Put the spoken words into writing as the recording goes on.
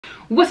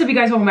What's up, you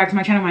guys? Welcome back to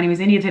my channel. My name is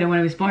India. Today when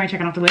I'm exploring,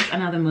 checking off the list,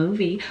 another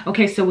movie.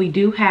 Okay, so we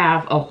do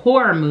have a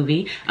horror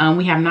movie.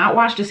 We have not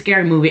watched a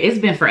scary movie. It's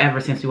been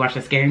forever since we watched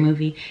a scary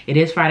movie. It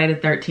is Friday the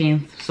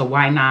 13th, so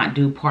why not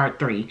do part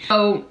 3?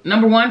 So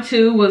number 1,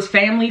 2 was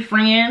family,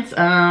 friends,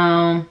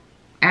 at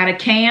a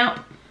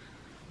camp.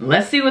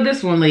 Let's see what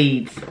this one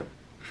leads.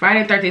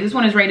 Friday the 13th. This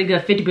one is rated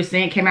good,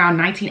 50%. Came out in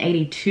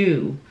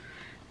 1982.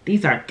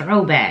 These are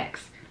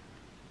throwbacks.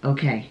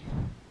 Okay.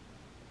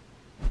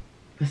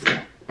 Let's go.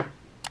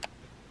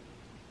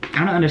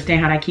 I don't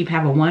understand how they keep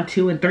having 1,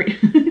 2, and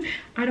 3.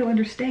 I don't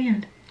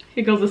understand.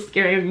 Here goes a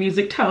scary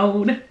music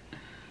tone.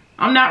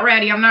 I'm not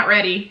ready. I'm not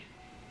ready.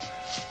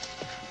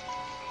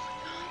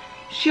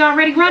 She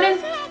already running?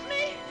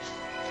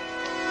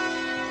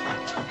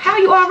 How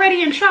you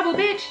already in trouble,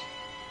 bitch?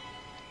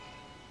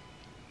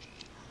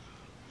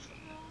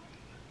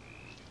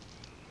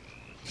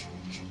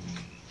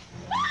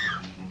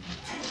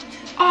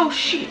 Oh,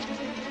 shit.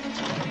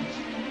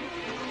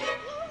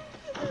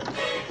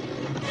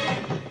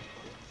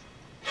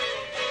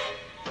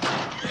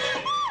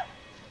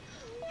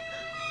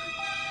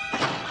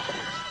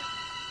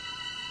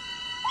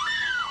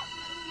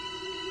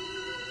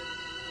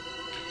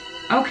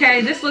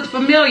 Okay, this looks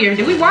familiar.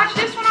 Did we watch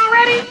this one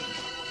already?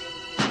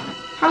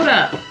 Hold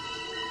up.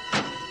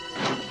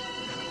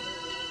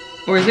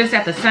 Or is this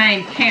at the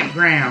same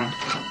campground?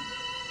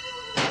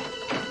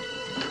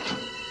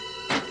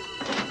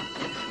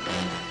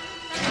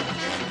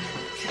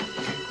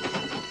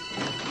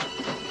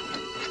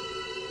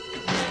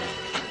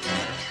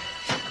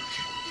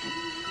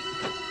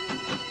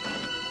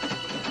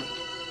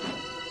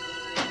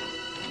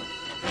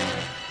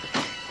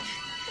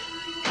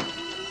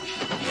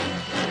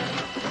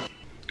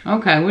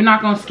 Okay, we're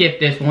not gonna skip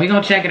this one. We're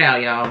gonna check it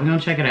out, y'all. We're gonna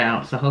check it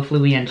out. So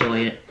hopefully we enjoy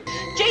it.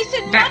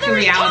 Jason, back to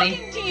reality. Is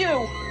talking to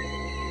you.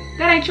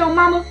 That ain't your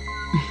mama.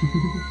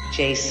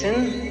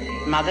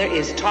 Jason, mother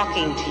is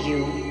talking to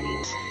you.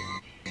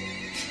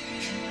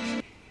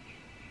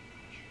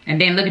 And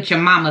then look at your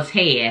mama's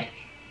head.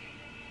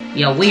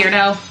 You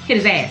weirdo. Hit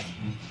his ass.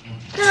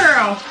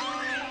 Girl.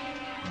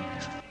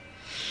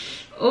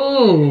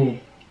 Ooh.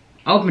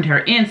 Opened her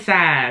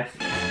insides.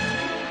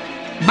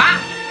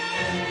 Bop.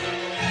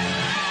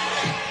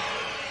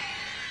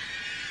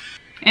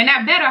 And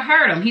that better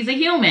hurt him. He's a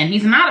human.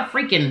 He's not a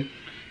freaking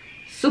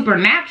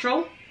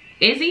supernatural.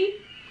 Is he?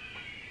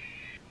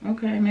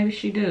 Okay, maybe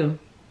she do.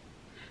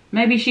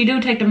 Maybe she do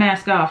take the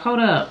mask off. Hold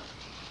up.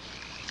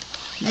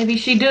 Maybe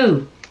she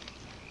do.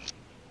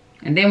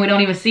 And then we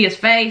don't even see his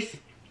face.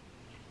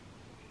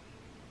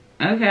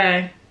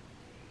 Okay.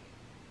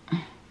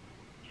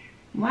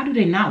 Why do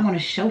they not want to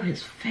show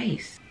his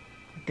face?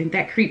 I think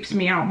that creeps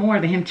me out more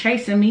than him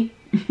chasing me.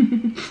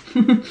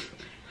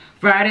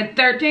 Friday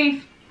the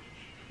 13th.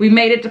 We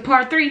made it to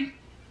part 3.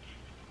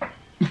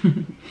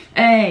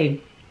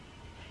 Hey.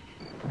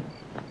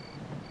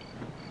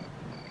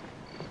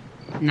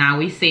 Now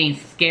we seen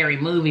scary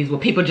movies where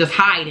people just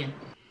hiding.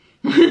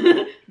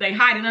 They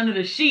hiding under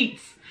the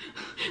sheets.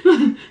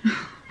 They've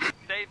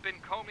been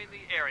combing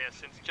the area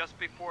since just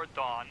before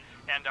dawn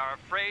and are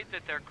afraid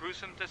that their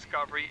gruesome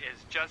discovery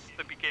is just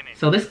the beginning.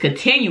 So this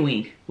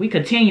continuing. We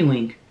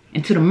continuing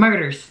into the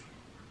murders.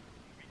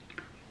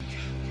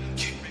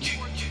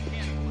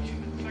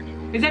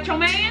 Is that your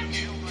man?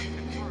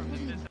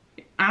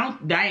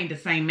 That ain't the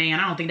same man.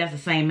 I don't think that's the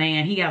same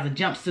man. He has a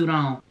jumpsuit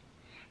on.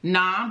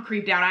 Nah, I'm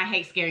creeped out. I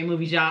hate scary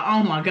movies, y'all.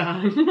 Oh my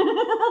God.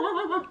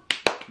 I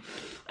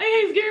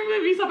hate scary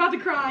movies. I'm about to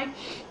cry.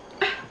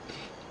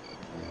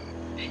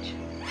 Bitch,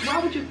 why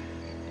would you?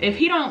 If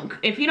he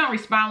don't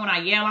respond when I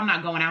yell, I'm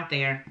not going out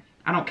there.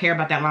 I don't care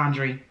about that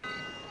laundry.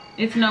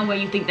 It's no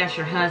way you think that's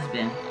your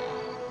husband.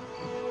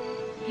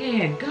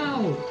 Yeah,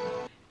 go.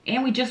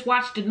 And we just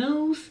watched the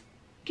news.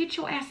 Get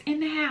your ass in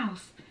the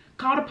house.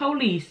 Call the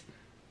police.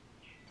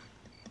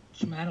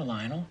 What's the matter,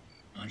 Lionel?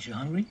 Aren't you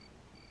hungry?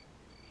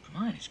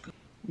 Come on, it's good.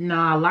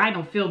 Nah,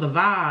 Lionel feel the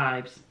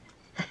vibes.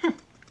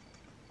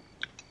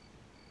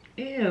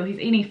 Ew, he's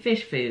eating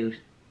fish food.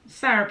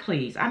 Sir,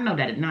 please. I know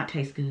that did not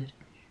taste good.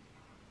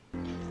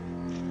 Didn't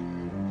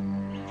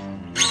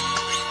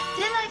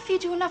I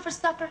feed you enough for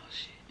supper? Oh,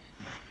 shit.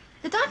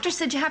 The doctor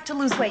said you have to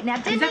lose weight now,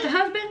 didn't Is that the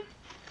husband?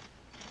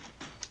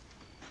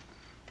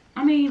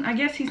 I mean, I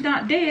guess he's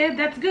not dead.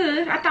 That's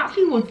good. I thought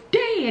he was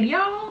dead,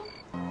 y'all.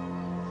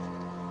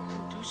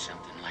 Do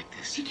something like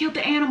this. He killed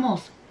the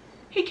animals.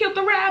 He killed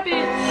the rabbits.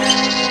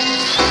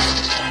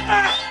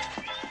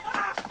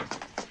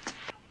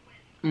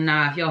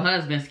 Nah, if your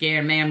husband's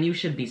scared, ma'am, you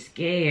should be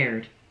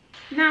scared.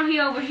 Now he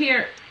over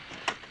here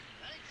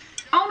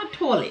on the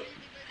toilet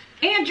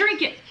and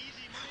drinking.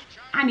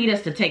 I need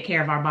us to take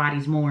care of our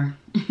bodies more.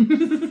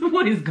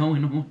 What is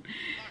going on?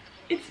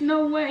 It's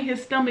no way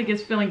his stomach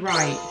is feeling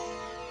right.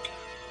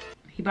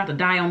 He about to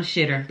die on the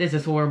shitter. This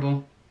is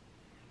horrible.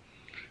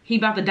 He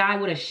about to die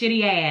with a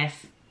shitty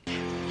ass.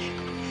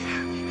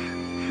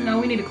 No,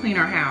 we need to clean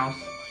our house.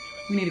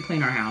 We need to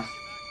clean our house.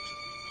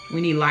 We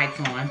need lights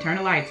on. Turn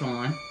the lights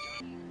on.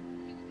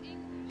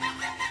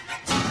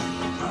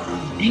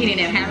 He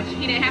didn't have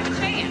a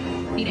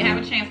chance. He didn't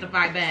have a chance to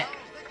fight back.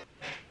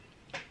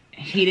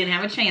 He didn't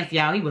have a chance,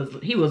 y'all.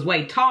 He was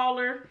way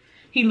taller.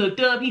 He looked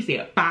up, he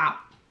said, "Bop."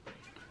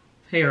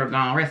 Harold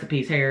gone. Rest in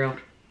peace, Harold.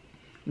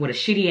 With a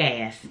shitty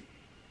ass.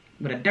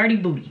 With a dirty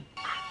booty.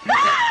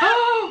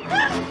 Oh,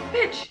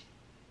 bitch.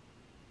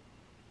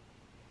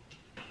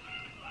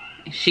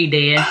 She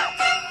dead.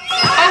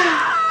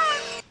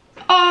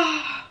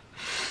 Oh.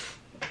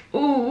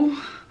 Ooh.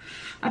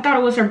 I thought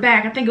it was her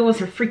back. I think it was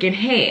her freaking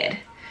head.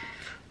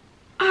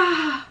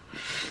 Ah.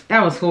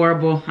 That was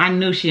horrible. I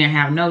knew she didn't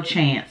have no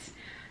chance.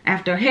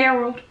 After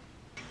Harold.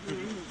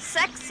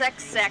 Sex,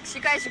 sex, sex.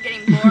 You guys are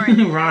getting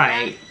boring.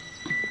 Right.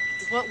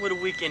 What would a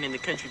weekend in the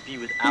country be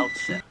without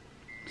sex?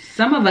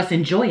 Some of us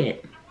enjoy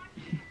it.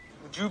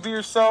 Would you be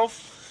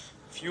yourself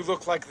if you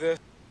look like this?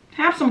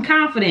 Have some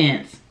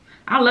confidence.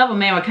 I love a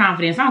man with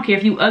confidence. I don't care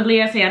if you ugly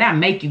as hell. That'll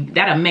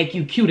make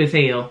you cute as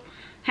hell.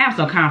 Have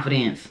some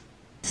confidence.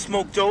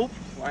 Smoke dope?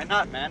 Why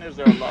not, man? Is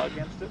there a law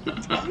against it?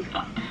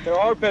 There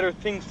are better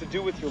things to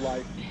do with your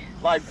life.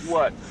 Like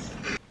what?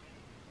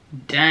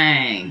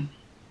 Dang.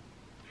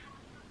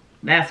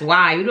 That's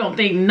why. You don't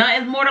think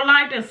nothing's more to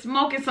life than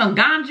smoking some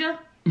ganja?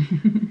 I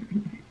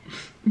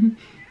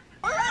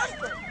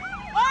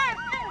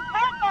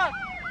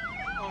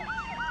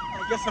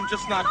guess I'm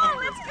just not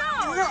hungry.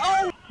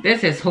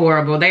 This is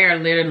horrible. They are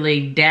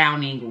literally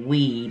downing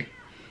weed.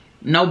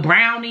 No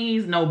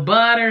brownies, no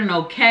butter,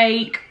 no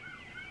cake,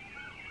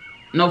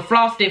 no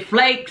frosted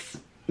flakes.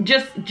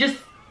 Just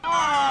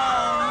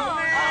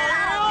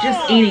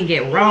eating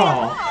it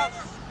raw.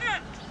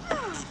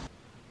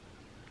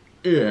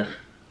 Ugh.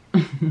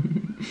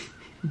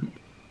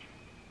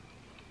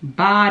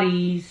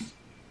 Bodies.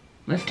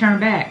 Let's turn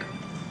back.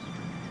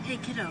 Hey,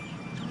 kiddo.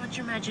 Don't let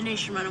your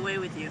imagination run away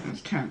with you.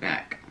 Let's turn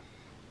back.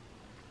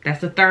 That's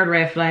the third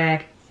red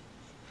flag.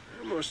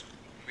 I must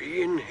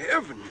be in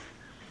heaven.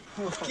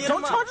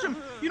 Don't touch him.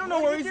 You don't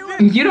know where he's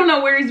been. You don't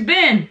know where he's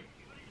been.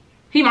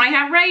 He might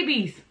have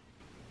rabies.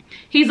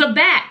 He's a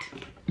bat.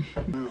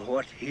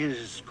 What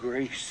his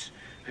grace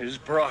has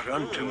brought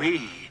unto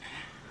me.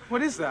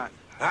 What is that?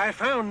 I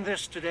found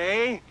this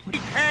today. He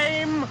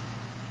came.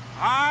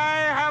 I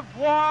have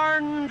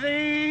warned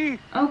thee.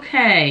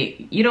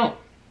 Okay, you don't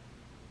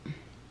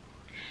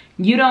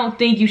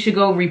think you should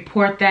go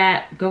report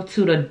that? Go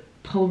to the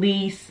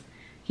police.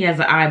 He has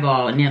an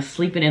eyeball and they're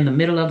sleeping in the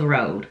middle of the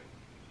road.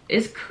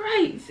 It's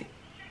crazy.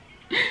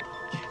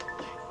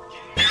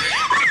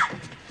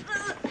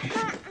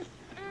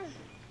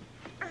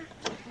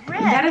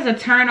 That is a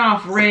turn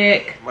off,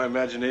 Rick. My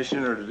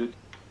imagination, or did it?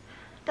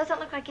 Doesn't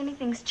look like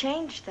anything's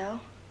changed, though.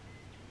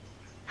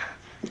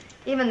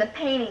 Even the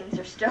paintings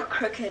are still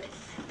crooked.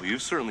 Well,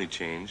 you've certainly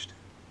changed.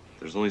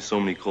 There's only so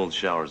many cold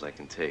showers I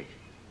can take.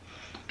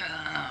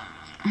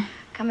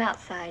 Come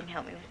outside and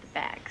help me with the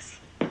bags.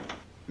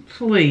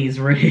 Please,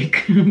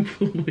 Rick.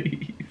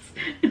 Please.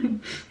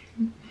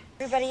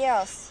 Everybody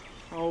else.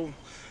 Oh,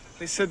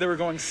 they said they were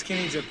going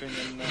skinny dipping,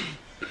 and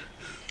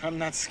I'm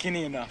not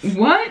skinny enough.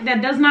 What?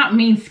 That does not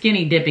mean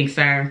skinny dipping,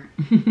 sir.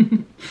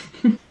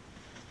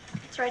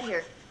 It's right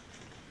here.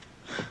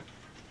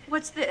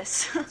 What's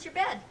this? It's your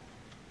bed.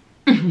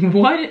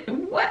 What?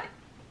 What?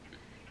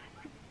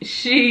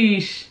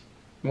 Sheesh.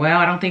 Well,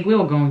 I don't think we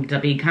were going to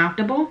be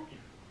comfortable.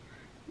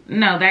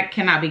 No, that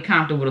cannot be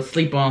comfortable to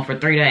sleep on for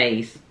 3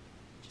 days.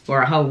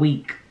 Or a whole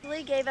week.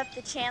 Lee gave up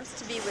the chance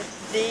to be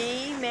with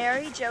thee,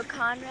 Mary Jo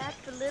Conrad,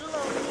 for little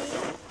old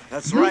me.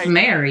 That's Who's right.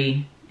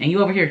 Mary? And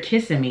you over here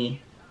kissing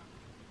me.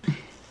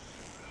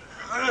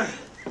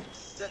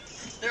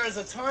 There is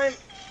a time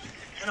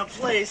and a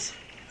place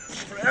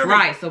for everything.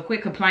 Right, so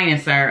quit complaining,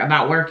 sir,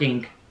 about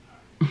working.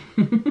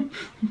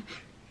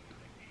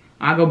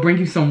 I'll go bring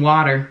you some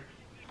water.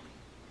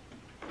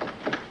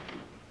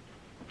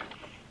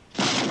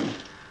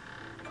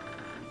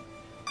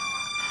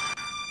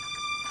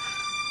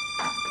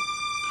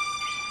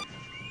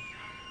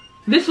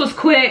 This was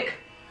quick.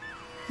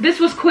 This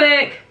was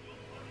quick.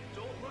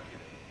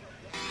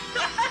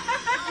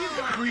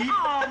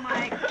 Oh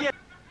my God.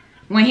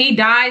 When he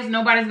dies,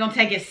 nobody's gonna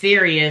take it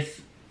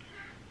serious.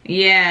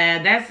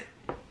 Yeah, that's,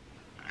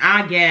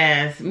 I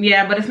guess.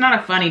 Yeah, but it's not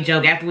a funny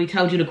joke after we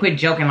told you to quit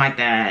joking like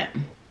that.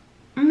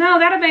 No,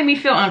 that'll make me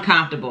feel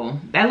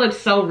uncomfortable. That looks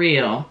so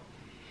real.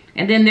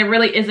 And then there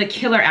really is a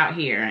killer out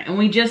here. And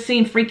we just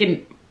seen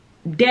freaking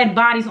dead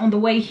bodies on the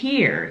way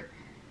here.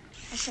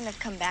 I shouldn't have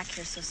come back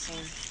here so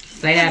soon.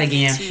 Say that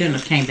again. Shouldn't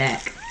have came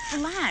back.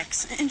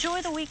 Relax.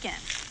 Enjoy the weekend.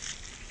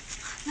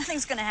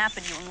 Nothing's gonna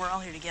happen to you when we're all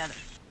here together.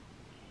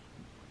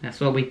 That's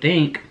what we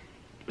think.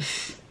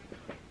 That's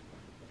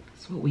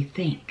what we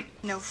think.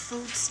 No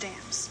food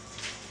stamps.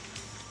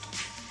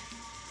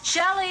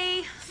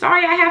 Shelly!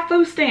 Sorry, I have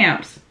food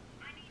stamps.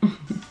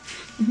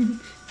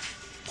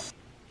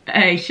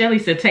 Hey, Shelly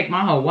said take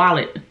my whole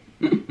wallet.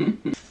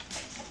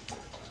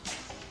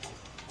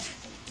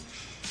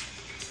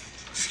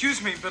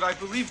 Excuse me, but I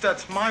believe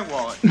that's my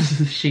wallet.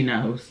 She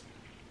knows.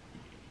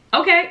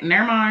 Okay,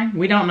 never mind.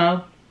 We don't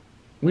know.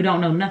 We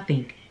don't know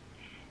nothing.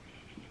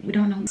 We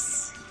don't know.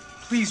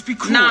 Please be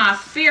cool. Nah,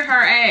 spear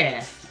her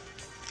ass.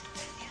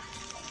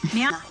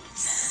 Yeah.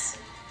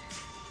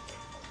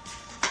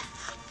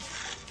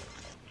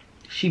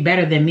 She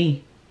better than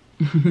me.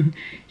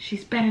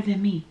 She's better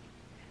than me.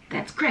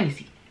 That's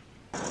crazy.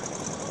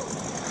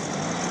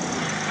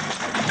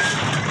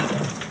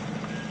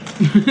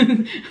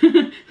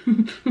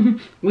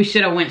 We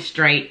should have went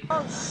straight.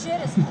 Oh shit,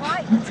 it's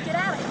bright. Let's get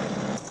out of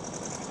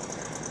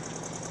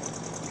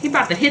here. He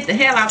about to hit the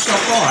hell out so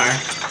far.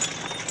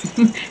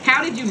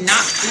 How did you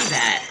not see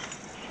that?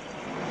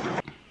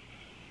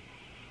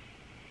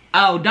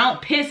 Oh,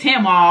 don't piss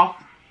him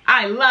off.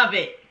 I love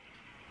it.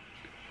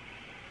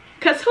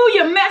 Cause who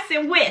you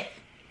messing with?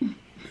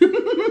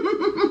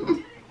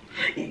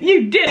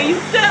 You did it. You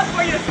stood up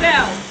for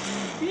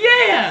yourself.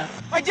 Yeah.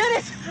 I did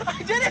it!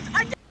 I did it!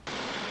 I did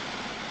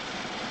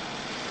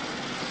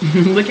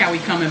it! Look how we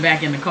coming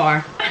back in the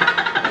car.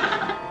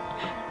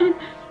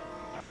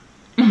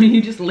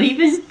 You just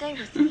leaving? Stay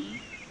with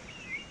me.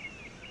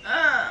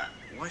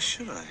 Why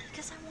should I?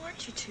 Because I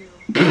want you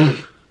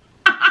to.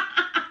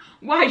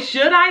 Why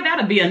should I?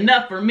 That'll be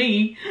enough for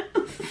me.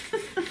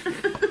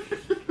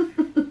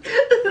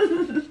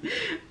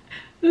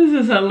 This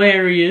is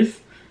hilarious.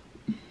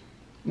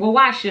 Well,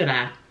 why should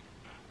I?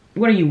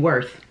 What are you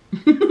worth?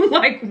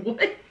 Like,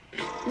 what?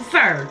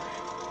 Sir.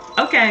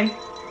 Okay.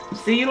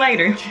 See you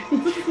later.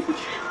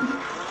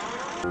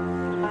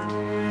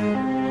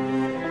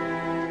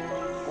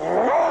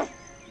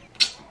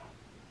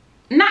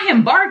 Not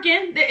him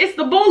barking. It's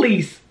the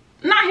bullies.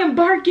 Not him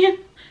barking.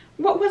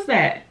 What was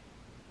that?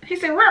 He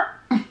said,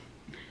 "Ruh."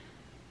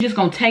 Just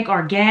gonna take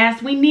our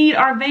gas. We need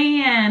our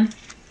van.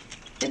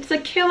 It's a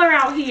killer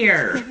out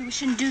here. Maybe we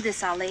shouldn't do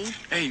this, Ali.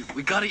 Hey,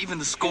 we gotta even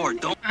the score.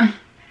 Don't.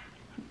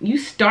 You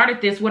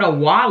started this with a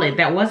wallet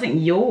that wasn't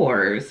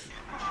yours.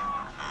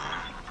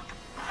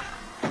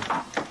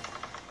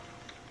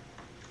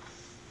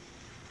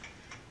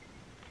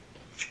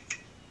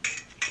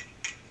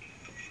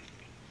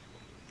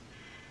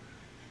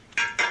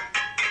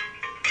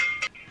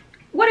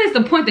 What is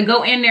the point to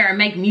go in there and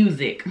make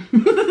music?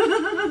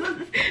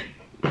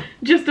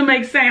 Just to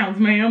make sounds,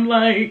 ma'am.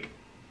 Like,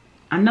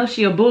 I know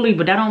she a bully,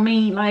 but that don't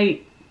mean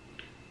like,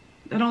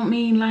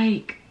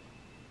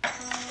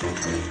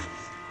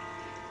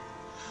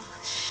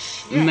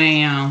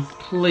 ma'am,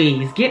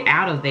 please get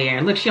out of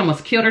there. Look, she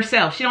almost killed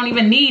herself. She don't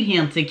even need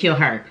him to kill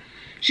her.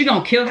 She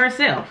gonna kill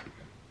herself.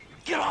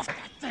 Get off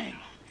that thing!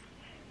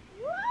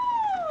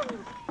 Woo!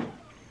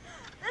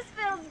 This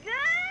feels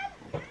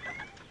good.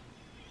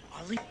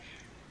 Ali.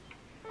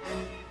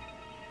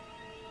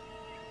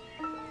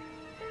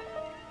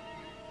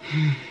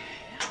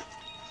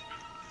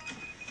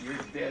 You're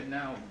dead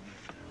now.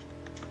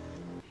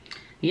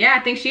 Yeah, I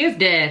think she is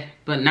dead,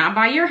 but not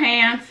by your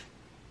hands.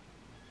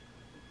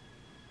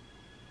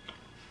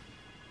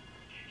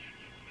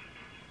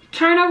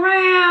 Turn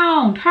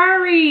around,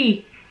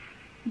 hurry.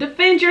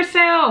 Defend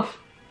yourself.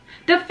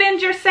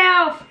 Defend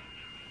yourself.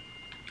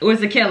 Where's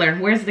the killer?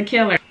 Where's the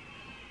killer?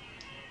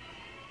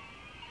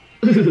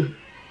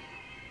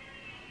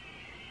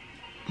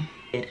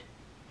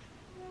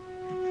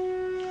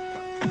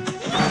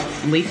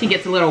 At least he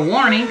gets a little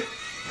warning.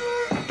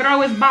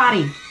 Throw his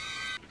body.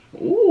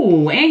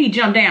 Ooh, and he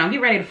jumped down.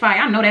 Get ready to fight.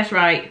 I know that's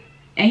right.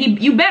 And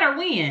you better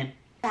win.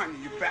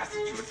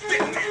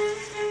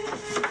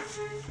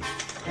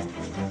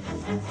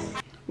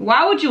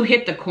 Why would you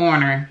hit the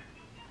corner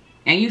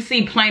and you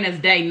see plain as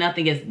day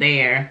nothing is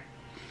there?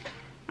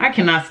 I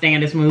cannot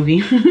stand this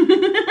movie.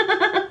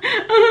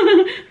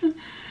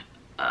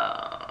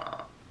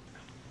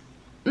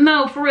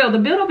 No, for real, the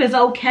build-up is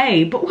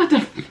okay, but what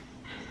the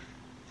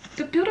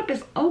build-up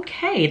is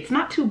okay. It's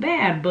not too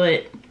bad,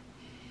 but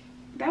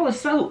that was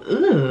so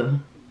ugh.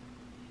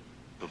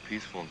 So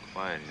peaceful and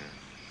quiet here.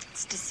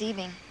 It's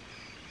deceiving.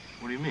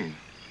 What do you mean?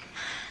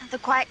 The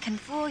quiet can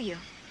fool you.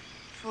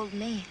 Fooled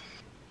me.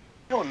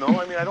 I don't know.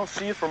 I mean, I don't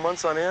see you for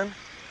months on end.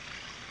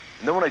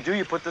 And then when I do,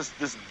 you put this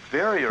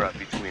barrier up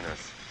between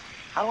us.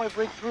 How do I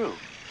break through?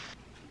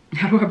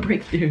 How do I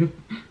break through?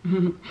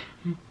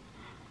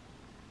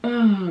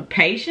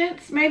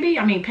 Patience, maybe?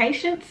 I mean,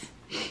 patience.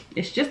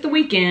 It's just the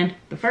weekend,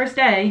 the first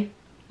day.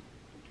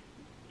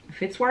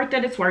 If it's worth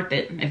it, it's worth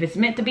it. If it's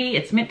meant to be,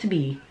 it's meant to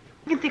be.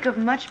 I can think of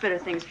much better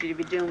things for you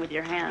to be doing with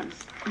your hands.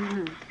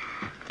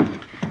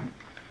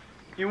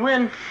 You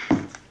win.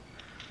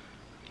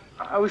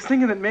 I was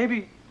thinking that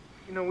maybe,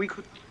 you know, we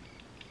could...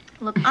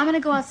 Look, I'm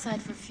gonna go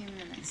outside for a few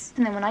minutes.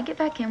 And then when I get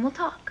back in, we'll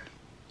talk.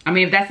 I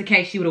mean, if that's the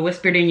case, she would have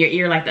whispered in your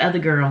ear like the other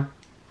girl.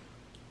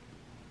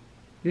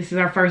 This is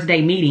our first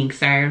day meeting,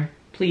 sir.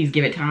 Please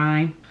give it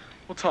time.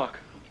 We'll talk.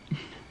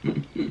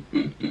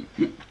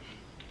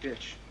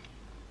 Bitch.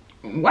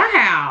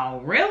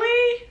 Wow,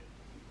 really?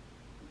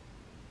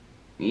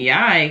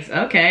 Yikes.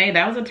 Okay,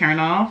 that was a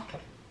turnoff.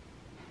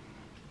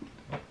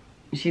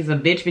 She's a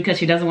bitch because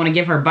she doesn't want to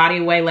give her body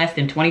away less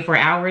than 24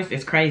 hours.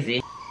 It's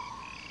crazy.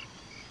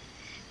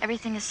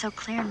 Everything is so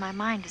clear in my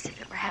mind as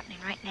if it were happening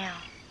right now.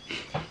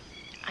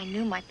 I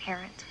knew my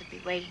parents would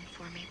be waiting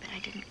for me, but I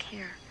didn't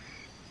care.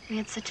 We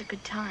had such a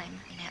good time,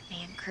 looking at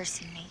me and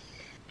cursing me.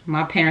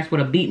 My parents would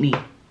have beat me.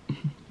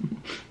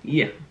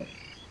 Yeah.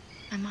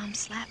 My mom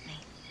slapped me.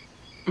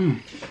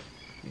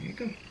 There you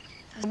go.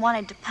 I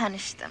wanted to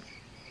punish them.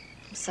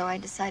 So I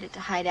decided to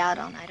hide out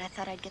all night. I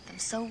thought I'd get them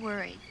so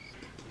worried.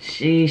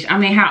 Sheesh. I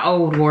mean, how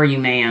old were you,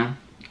 ma'am?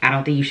 I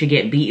don't think you should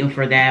get beaten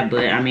for that,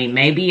 but I mean,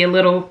 maybe a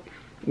little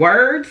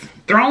words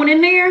thrown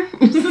in there.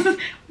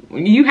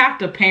 You have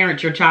to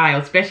parent your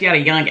child, especially at a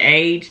young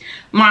age.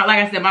 Like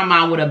I said, my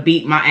mom would have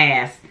beat my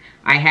ass.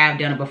 I have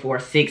done it before,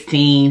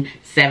 16,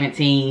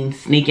 17,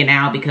 sneaking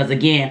out, because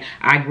again,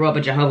 I grew up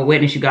a Jehovah's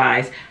Witness, you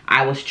guys.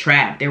 I was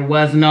trapped. There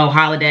was no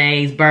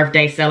holidays,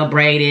 birthday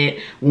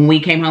celebrated. When we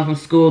came home from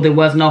school, there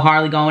was no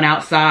hardly going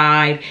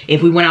outside.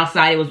 If we went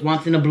outside, it was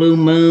once in a blue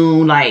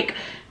moon. Like,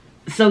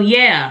 so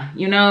yeah,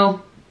 you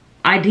know,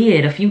 I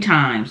did a few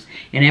times.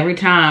 And every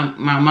time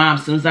my mom,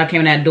 as soon as I came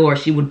in that door,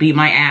 she would beat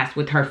my ass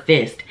with her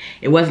fist.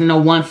 It wasn't no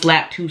one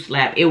slap, two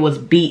slap. It was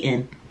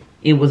beaten.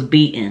 It was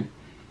beaten.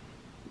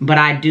 But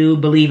I do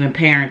believe in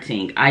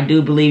parenting. I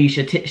do believe you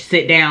should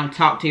sit down,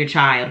 talk to your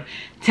child.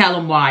 Tell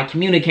them why.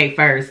 Communicate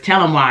first.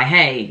 Tell them why.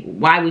 Hey,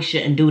 why we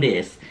shouldn't do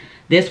this.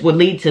 This would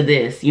lead to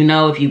this. You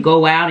know, if you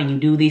go out and you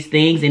do these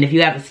things, and if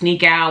you have to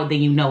sneak out,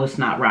 then you know it's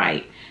not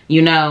right.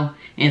 You know,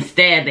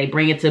 instead they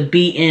bring it to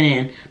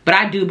beating. But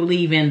I do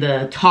believe in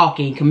the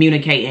talking,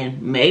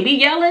 communicating, maybe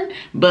yelling,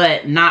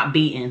 but not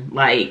beating.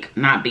 Like,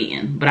 not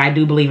beating. But I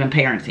do believe in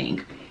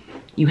parenting.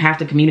 You have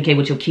to communicate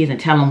with your kids and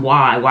tell them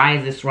why. Why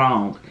is this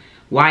wrong?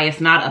 Why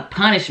it's not a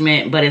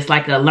punishment, but it's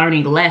like a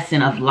learning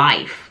lesson of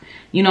life.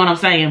 You know what I'm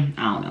saying?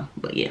 I don't know,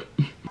 but yeah.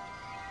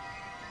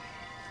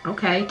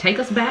 Okay, take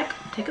us back.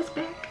 Take us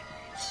back.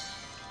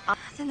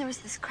 Then there was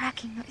this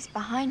cracking noise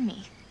behind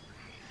me.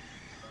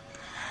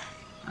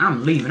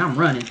 I'm leaving. I'm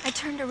running. I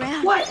turned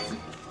around. What?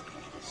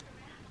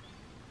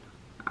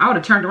 I would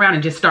have turned around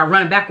and just start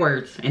running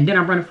backwards. And then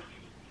I'm running.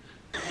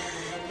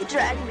 He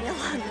dragged me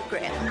along the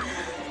ground.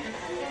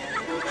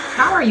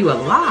 How are you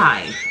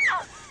alive?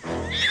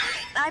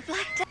 I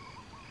blacked out.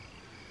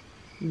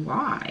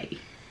 Why?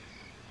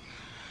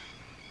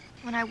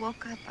 When I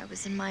woke up, I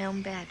was in my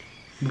own bed.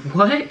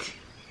 What?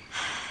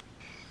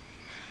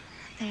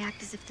 They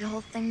act as if the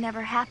whole thing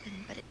never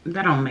happened, but it...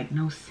 That don't make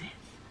no sense.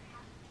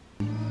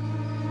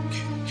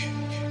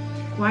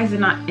 Why is it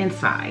not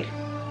inside?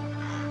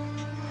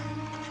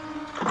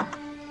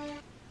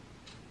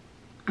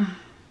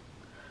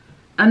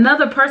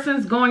 Another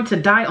person's going to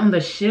die on the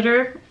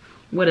shitter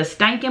with a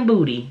stinking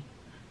booty.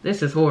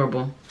 This is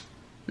horrible.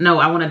 No,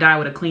 I want to die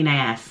with a clean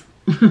ass.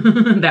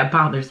 That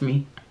bothers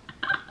me.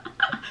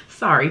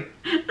 Sorry.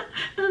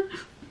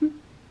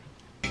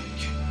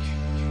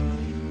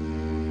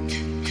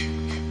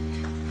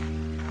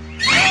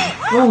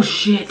 Oh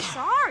shit.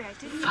 Sorry, I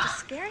didn't mean to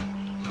scare you.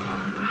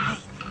 Hey,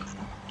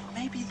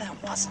 maybe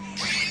that wasn't.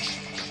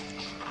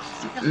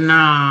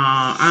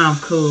 Nah, I'm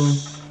cool.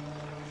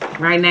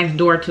 Right next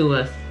door to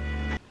us.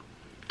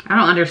 I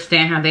don't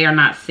understand how they are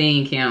not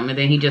seeing him, and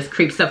then he just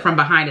creeps up from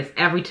behind us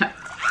every time.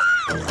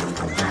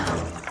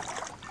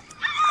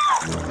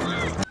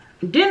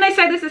 Didn't they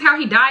say this is how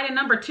he died in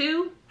number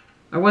 2?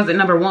 Or was it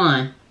number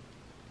 1?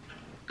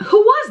 Who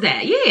was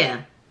that?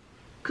 Yeah.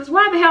 Because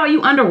why the hell are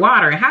you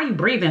underwater and how are you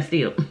breathing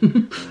still?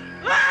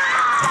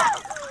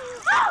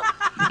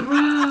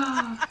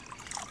 Bro.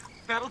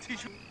 That'll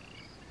teach you.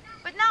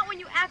 But not when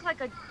you act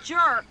like a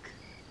jerk.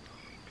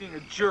 Being a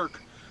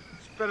jerk.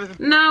 It's better than...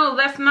 No,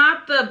 that's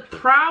not the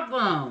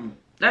problem.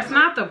 That's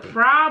not the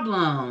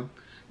problem.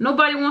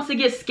 Nobody wants to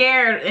get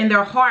scared in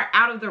their heart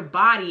out of their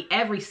body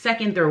every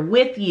second they're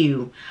with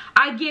you.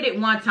 I get it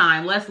one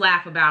time. Let's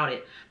laugh about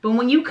it. But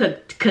when you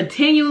could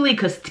continually,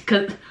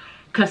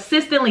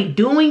 consistently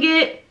doing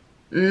it,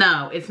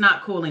 no, it's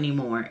not cool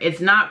anymore.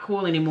 It's not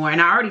cool anymore.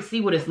 And I already see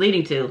what it's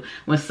leading to.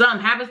 When something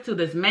happens to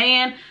this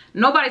man,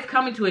 nobody's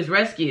coming to his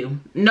rescue.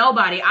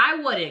 Nobody. I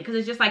wouldn't, because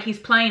it's just like he's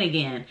playing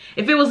again.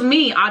 If it was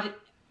me, I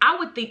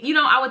would think, you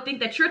know, I would think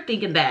that you're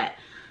thinking that.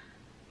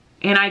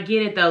 And I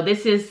get it though.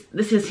 This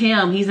is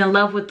him. He's in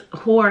love with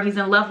horror. He's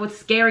in love with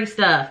scary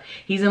stuff.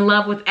 He's in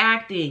love with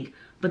acting.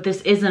 But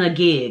this isn't a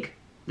gig.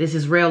 This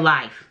is real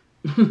life.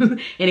 And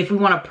if we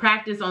want to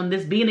practice on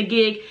this being a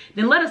gig,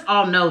 then let us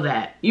all know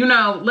that. You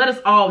know, let us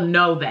all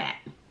know that.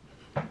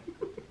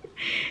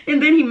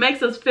 And then he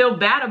makes us feel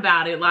bad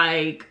about it.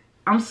 Like,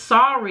 I'm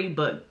sorry,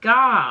 but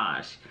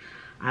gosh,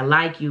 I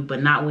like you,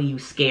 but not when you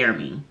scare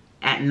me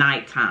at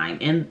nighttime.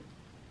 And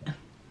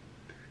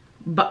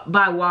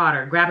by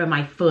water, grabbing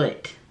my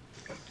foot.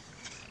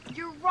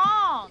 You're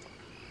wrong.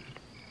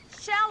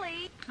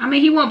 Shelly. I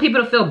mean, he wants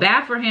people to feel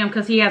bad for him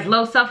because he has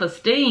low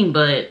self-esteem,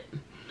 but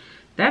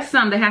that's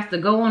something that has to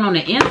go on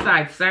the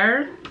inside,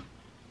 sir.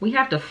 We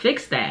have to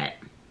fix that.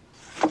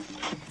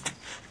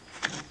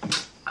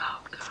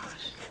 Oh,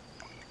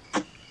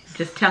 gosh.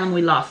 Just tell him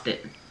we lost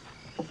it.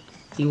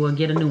 He will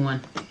get a new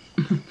one.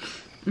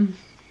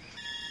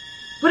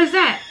 What is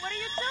that? What are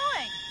you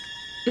doing?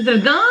 Is it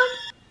a gun?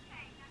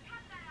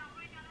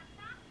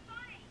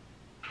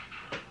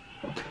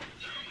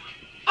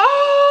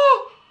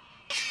 Oh!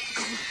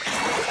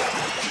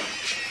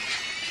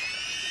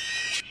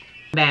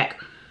 Back.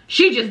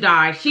 She just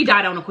died. She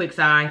died on a quick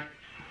side.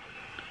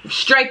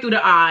 Straight through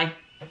the eye.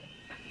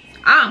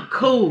 I'm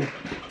cool.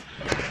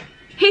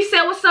 He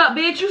said, what's up,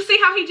 bitch? You see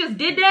how he just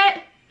did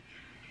that?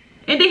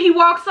 And then he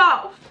walks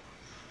off.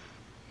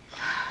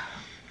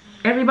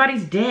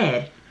 Everybody's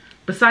dead.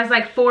 Besides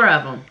like 4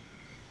 of them.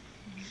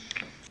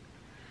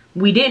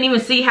 We didn't even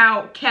see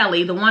how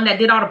Kelly, the one that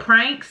did all the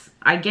pranks,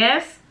 I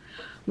guess.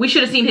 We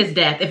should have seen his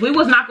death. If we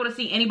was not going to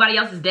see anybody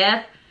else's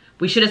death,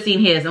 we should have seen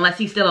his, unless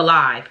he's still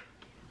alive.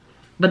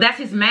 But that's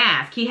his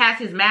mask. He has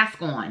his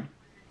mask on.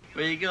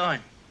 Where you going?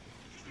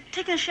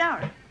 Taking a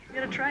shower. You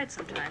gotta try it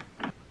sometime.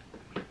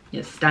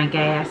 You stank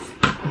ass.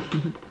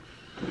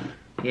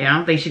 Yeah, I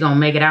don't think she's gonna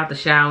make it out the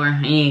shower.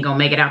 He ain't gonna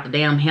make it out the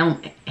damn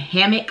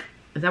hammock.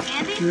 Is that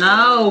Andy?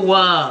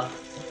 No.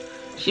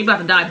 She about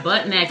to die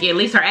butt naked. At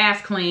least her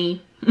ass clean.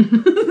 Do you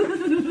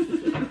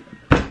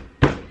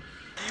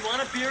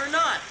want a beer or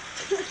not?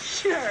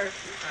 Sure. All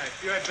right,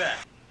 be right back.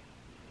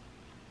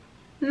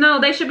 No,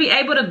 they should be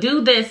able to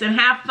do this and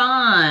have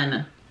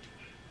fun.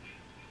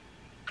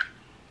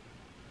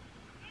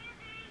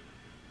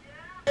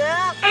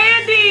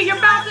 Andy, you're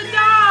about to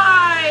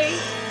die.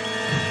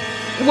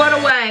 What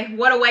a way.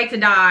 What a way to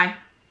die.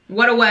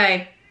 What a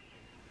way.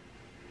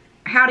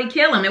 How'd he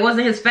kill him? It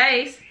wasn't his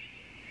face.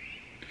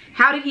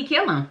 How did he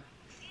kill him?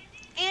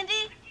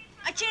 Andy,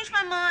 I changed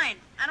my mind.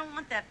 I don't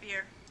want that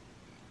beer.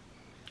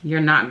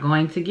 You're not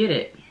going to get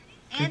it.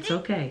 Andy? It's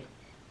okay.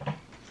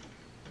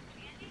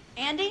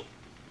 Andy?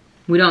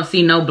 We don't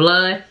see no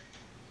blood.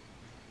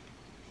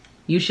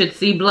 You should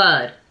see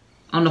blood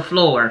on the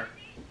floor.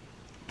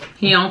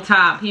 He on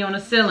top. He on the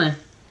ceiling.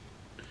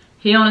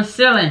 He on the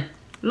ceiling.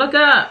 Look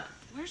up.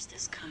 Where's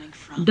this coming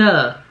from?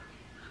 Duh.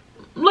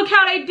 Look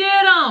how they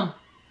did him.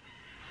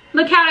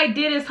 Look how they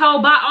did his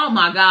whole body. Oh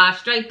my gosh.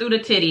 Straight through the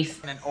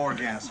titties. An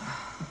orgasm.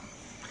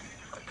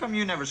 How come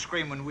you never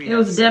scream when we It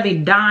was Debbie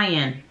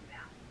dying.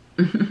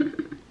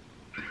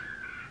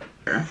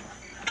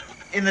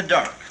 in the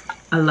dark?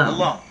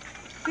 Alone.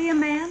 Be a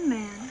man.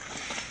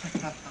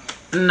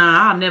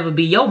 Nah, I'll never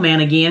be your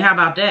man again. How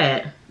about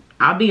that?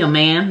 I'll be a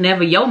man,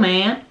 never your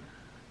man.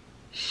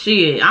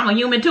 Shit, I'm a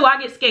human too.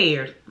 I get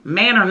scared.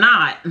 Man or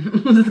not.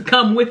 Just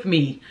come with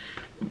me.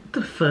 What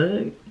the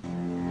fuck?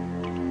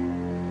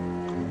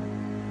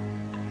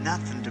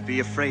 Nothing to be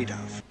afraid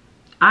of.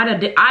 I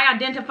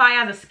identify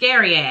as a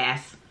scary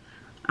ass.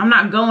 I'm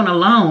not going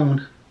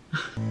alone.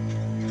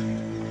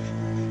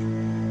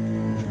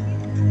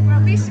 Well,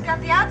 at least you got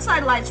the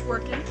outside lights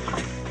working.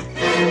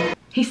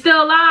 He's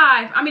still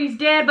alive. I mean, he's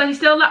dead, but he's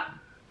still alive.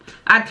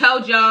 I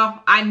told y'all,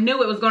 I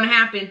knew it was going to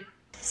happen.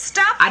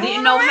 Stop. I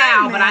didn't know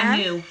how, but I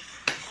knew.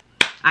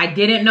 I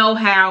didn't know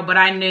how, but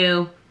I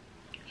knew.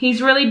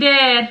 He's really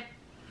dead.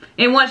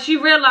 And once she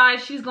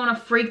realized, she's going to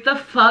freak the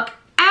fuck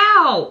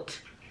out.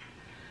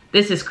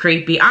 This is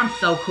creepy. I'm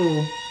so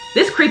cool.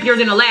 This creepier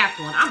than the last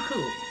one. I'm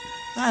cool.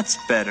 That's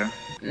better.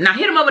 Now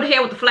hit him over the head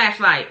with the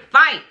flashlight.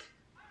 Fight.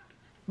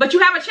 But you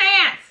have a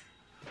chance.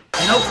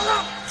 Nope.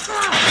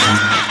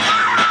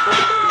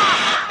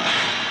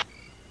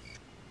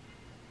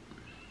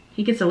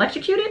 He gets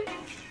electrocuted?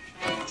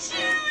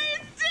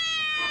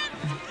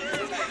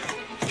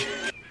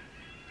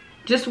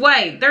 Just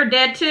wait. They're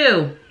dead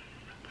too.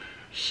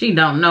 She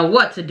don't know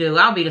what to do.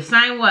 I'll be the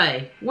same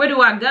way. Where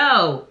do I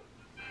go?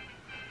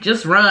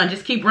 Just run.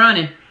 Just keep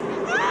running.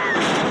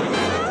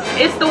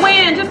 It's the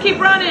wind. Just keep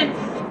running.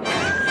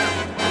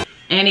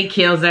 And he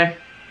kills her.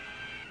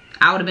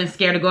 I would have been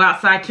scared to go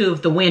outside too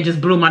if the wind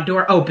just blew my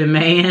door open,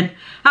 man.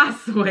 I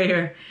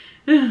swear.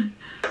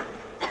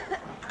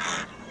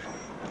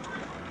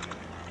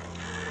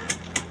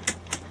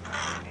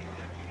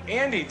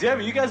 Andy,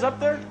 Debbie, you guys up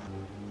there?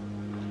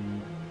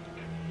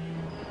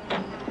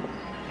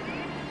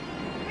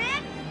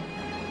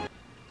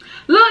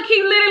 Look,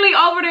 he literally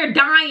over there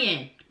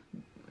dying.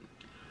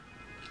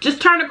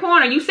 Just turn the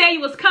corner. You said he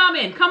was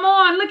coming. Come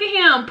on, look at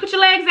him. Put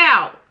your legs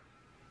out.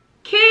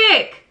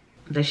 Kick.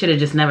 They should have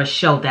just never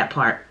showed that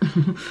part.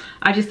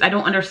 I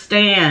don't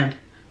understand.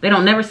 They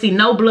don't never see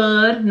no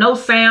blood, no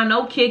sound,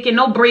 no kicking,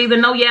 no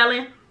breathing, no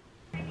yelling.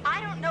 I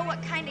don't know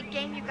what kind of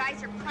game you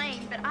guys are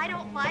playing, but I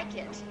don't like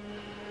it.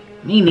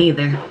 Me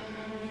neither.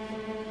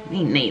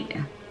 Me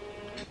neither.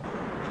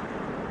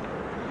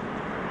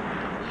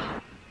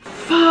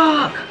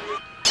 Fuck.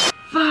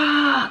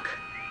 Fuck.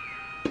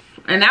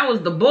 And that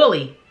was the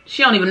bully.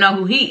 She don't even know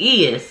who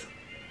he is.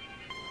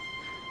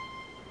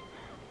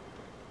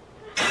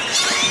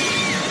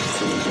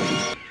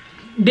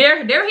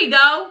 There he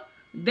go.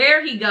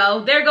 There he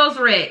go. There goes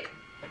Rick.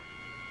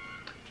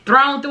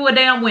 Thrown through a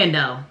damn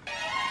window.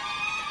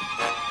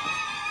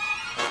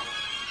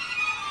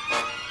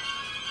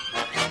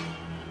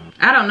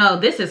 I don't know.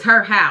 This is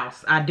her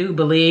house, I do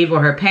believe,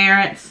 or her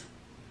parents.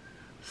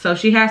 So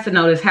she has to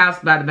know this house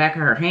by the back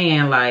of her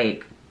hand,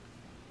 like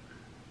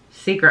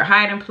secret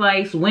hiding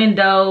place,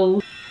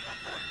 windows.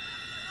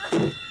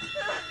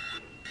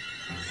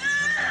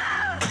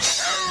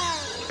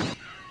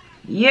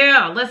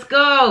 Yeah, let's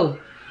go.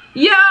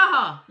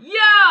 Yeah,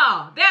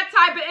 that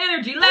type of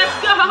energy.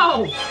 Let's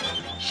go.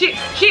 She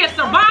a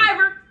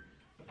survivor.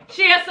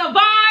 She a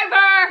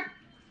survivor.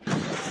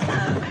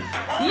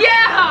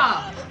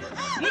 Yeah.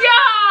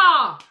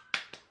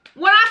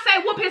 When I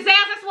say whoop his ass,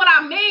 that's what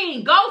I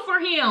mean. Go for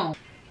him.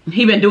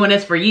 He been doing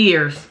this for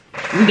years.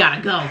 We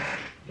gotta go.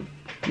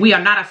 We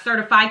are not a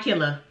certified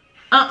killer.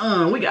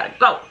 We gotta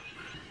go.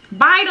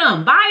 Bite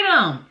him, bite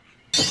him.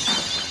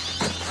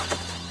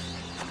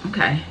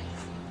 Okay.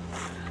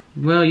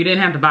 Well, you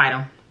didn't have to bite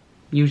him.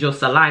 Use your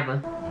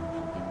saliva.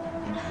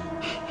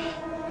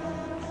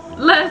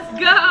 Let's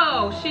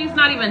go. She's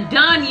not even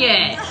done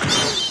yet.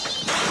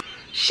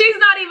 She's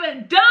not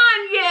even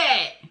done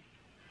yet.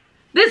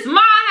 This is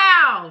my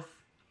house.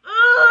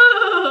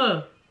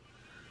 Ugh.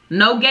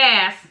 No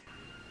gas.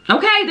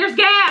 Okay, there's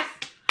gas.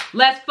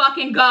 Let's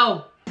fucking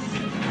go.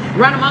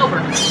 Run him over.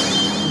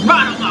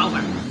 Run him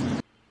over.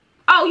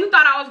 Oh, you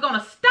thought I was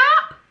gonna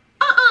stop?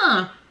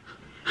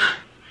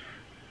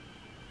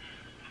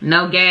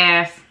 No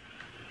gas.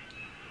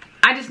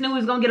 I just knew he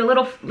was gonna get a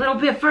little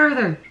bit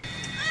further.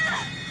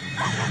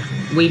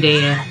 We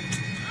did.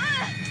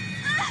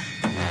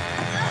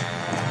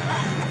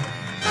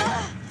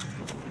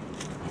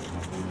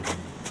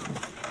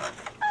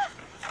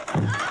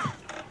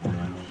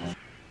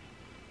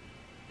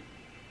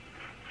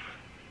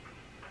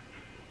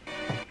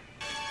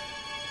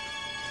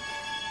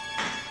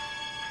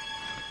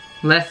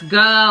 Let's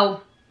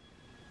go.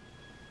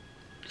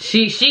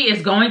 She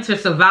is going to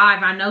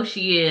survive. I know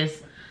she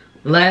is.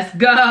 Let's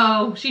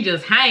go. She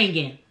just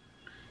hanging.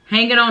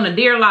 Hanging on a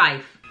dear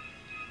life.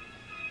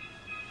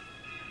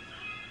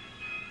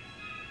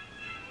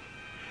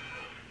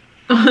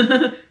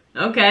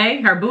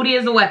 Okay, her booty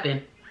is a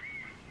weapon.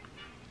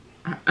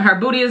 Her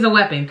booty is a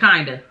weapon,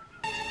 kinda.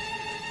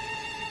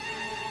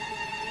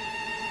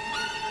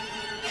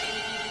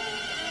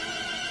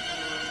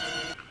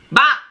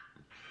 Bop.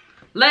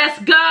 Let's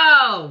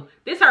go.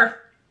 This her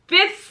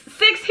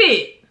sixth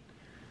hit.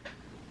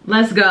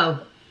 Let's go.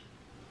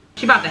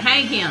 She about to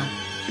hang him.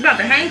 She about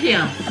to hang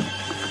him.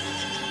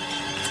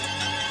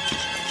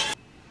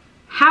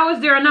 How is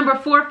there a number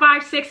 4,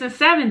 5, 6, and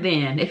 7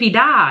 then if he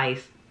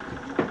dies?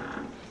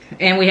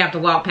 And we have to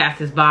walk past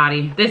his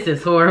body. This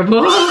is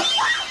horrible.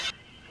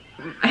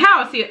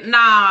 How is he?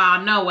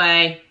 Nah, no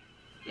way.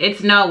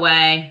 It's no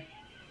way.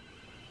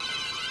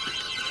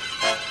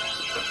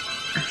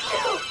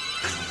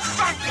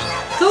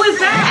 Who is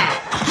that?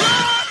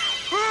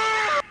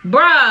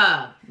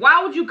 Bruh,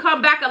 why would you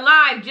come back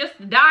alive just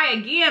to die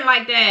again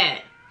like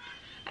that?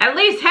 At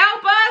least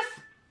help us.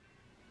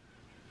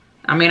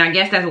 I mean, I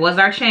guess that was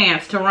our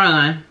chance to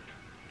run.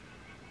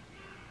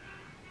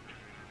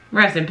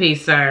 Rest in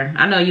peace, sir.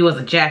 I know you was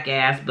a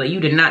jackass, but you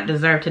did not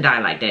deserve to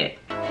die like that.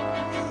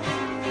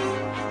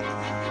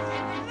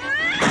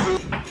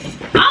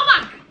 Oh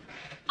my!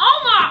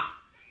 Oh my!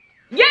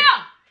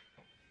 Yeah!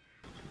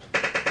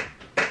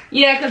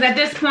 Yeah, because at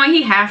this point,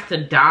 he has to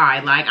die.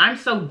 Like, I'm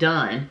so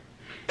done.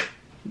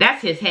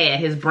 That's his head,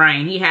 his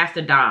brain. He has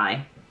to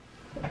die.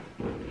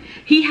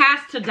 He has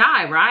to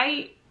die,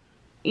 right?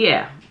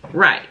 Yeah,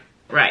 right,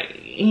 right.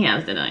 He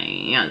has to die.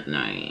 He has to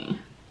die.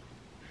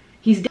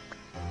 He's dead.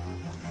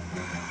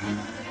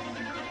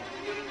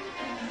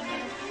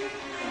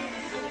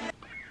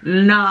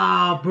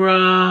 Nah,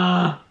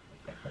 bruh.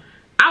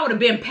 I would have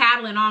been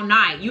paddling all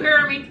night. You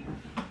hear me?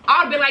 I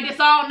would have been like this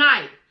all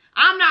night.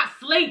 I'm not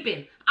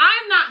sleeping.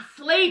 I'm not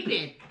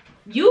sleeping.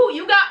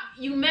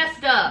 You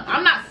messed up.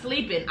 I'm not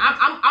sleeping.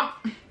 I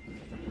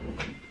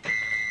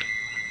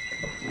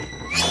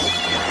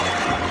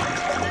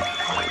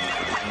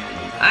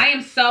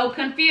am so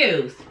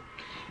confused.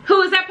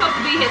 Who is that supposed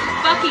to be? His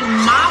fucking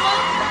mama?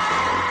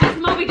 This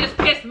movie just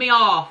pissed me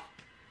off.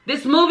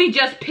 This movie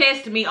just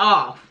pissed me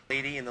off.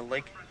 Lady in the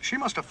lake. She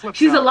must have flipped.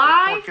 She's out.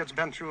 alive? Poor kid's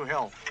been through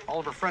hell. All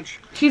of her French.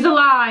 She's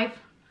alive.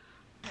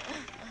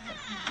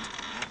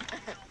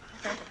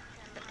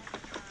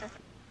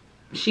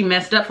 She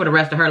messed up for the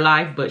rest of her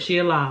life, but she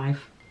alive.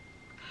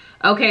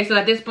 Okay, so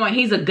at this point,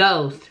 he's a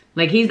ghost.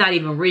 Like, he's not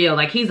even real.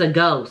 Like, he's a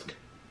ghost.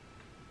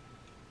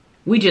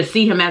 We just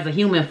see him as a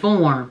human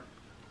form.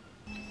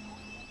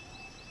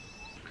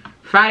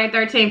 Friday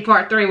 13th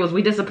Part 3, was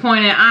we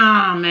disappointed?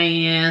 Oh,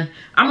 man.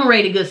 I'm gonna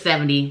rate a good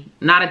 70.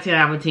 Not a 10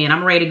 out of 10. I'm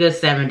gonna rate a good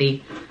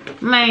 70.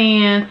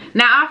 Man.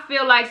 Now, I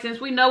feel like since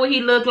we know what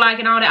he looked like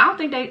and all that, I don't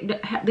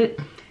think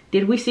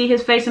did we see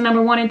his face in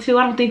number 1 and 2?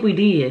 I don't think we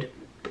did.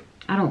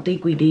 I don't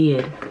think we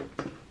did.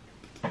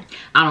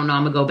 I don't know.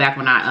 I'm gonna go back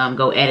when I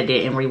go edit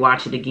it and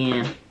rewatch it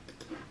again.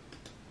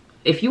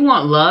 If you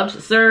want love,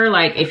 sir,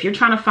 like if you're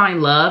trying to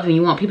find love and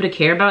you want people to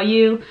care about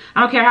you, I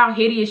don't care how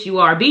hideous you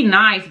are. Be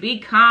nice, be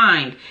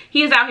kind.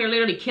 He is out here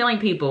literally killing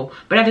people.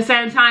 But at the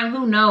same time,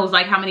 who knows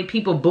like how many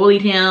people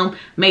bullied him,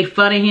 made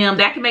fun of him.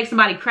 That can make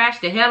somebody crash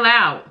the hell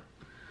out.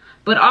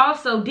 But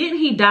also, didn't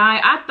he die?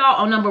 I thought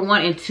on number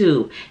 1 and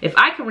 2. If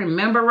I can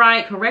remember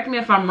right, correct me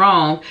if I'm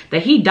wrong,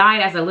 that he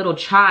died as a little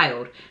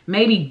child.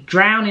 Maybe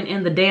drowning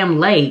in the damn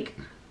lake.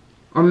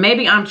 Or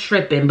maybe I'm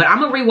tripping, but I'm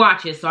going to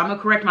rewatch it, so I'm going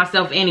to correct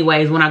myself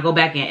anyways when I go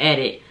back and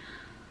edit.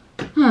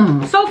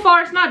 So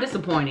far, it's not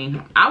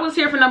disappointing. I was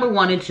here for number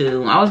 1 and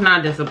 2. I was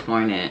not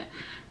disappointed.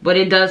 But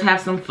it does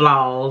have some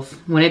flaws.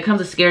 When it comes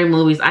to scary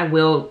movies, I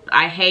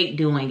hate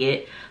doing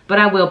it. but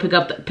I will pick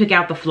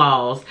out the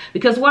flaws.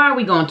 Because why are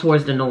we going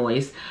towards the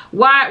noise?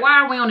 Why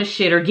are we on the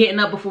shitter getting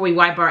up before we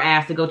wipe our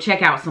ass to go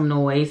check out some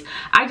noise?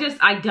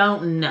 I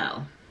don't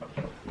know.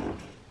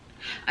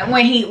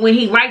 When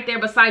he right there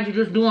beside you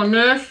just doing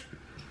this,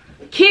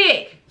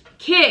 kick.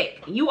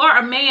 You are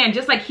a man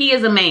just like he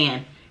is a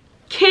man.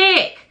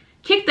 Kick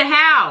the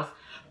house.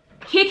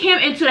 Kick him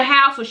into the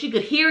house so she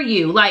could hear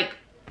you. Like,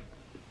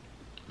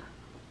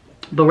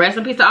 but rest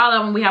in peace to all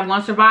of them. We have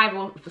one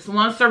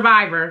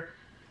survivor.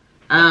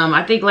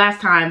 I think last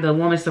time the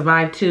woman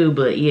survived too,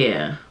 but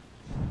yeah.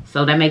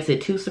 So that makes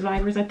it 2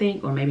 survivors, I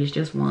think, or maybe it's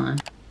just 1.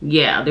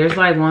 Yeah, there's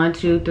like 1,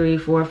 2, 3,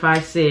 4,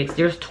 5, 6.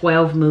 There's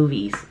 12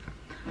 movies.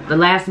 The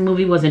last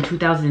movie was in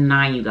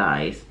 2009, you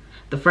guys.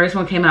 The first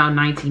one came out in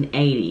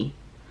 1980.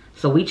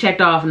 So we checked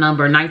off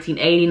number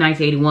 1980,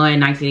 1981,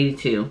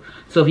 1982.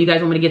 So if you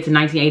guys want me to get to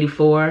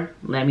 1984,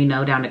 let me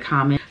know down in the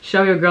comments.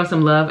 Show your girl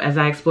some love as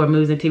I explore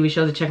movies and TV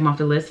shows and check them off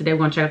the list. Today we're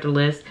going to check out the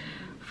list.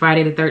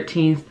 Friday the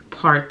 13th,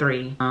 part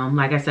 3.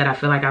 Like I said, I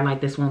feel like I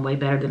like this one way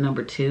better than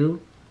number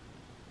 2.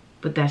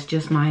 But that's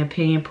just my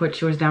opinion.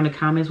 Put yours down in the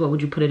comments. What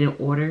would you put it in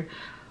order?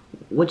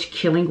 Which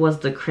killing was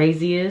the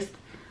craziest?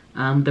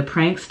 The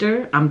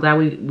prankster. I'm glad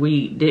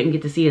we didn't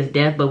get to see his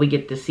death, but we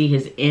get to see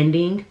his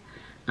ending.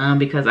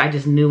 Because I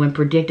just knew and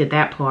predicted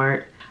that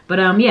part. But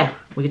yeah,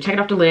 we can check it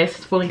off the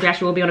list. Full length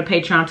reaction will be on the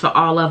Patreon, so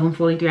all of them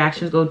full length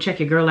reactions. Go check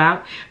your girl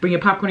out. Bring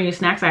your popcorn and your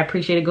snacks. I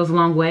appreciate it. It goes a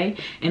long way.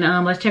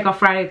 And let's check out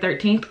Friday the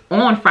 13th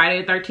on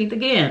Friday the 13th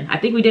again. I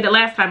think we did it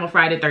last time on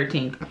Friday the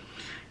 13th.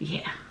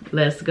 Yeah,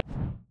 let's go.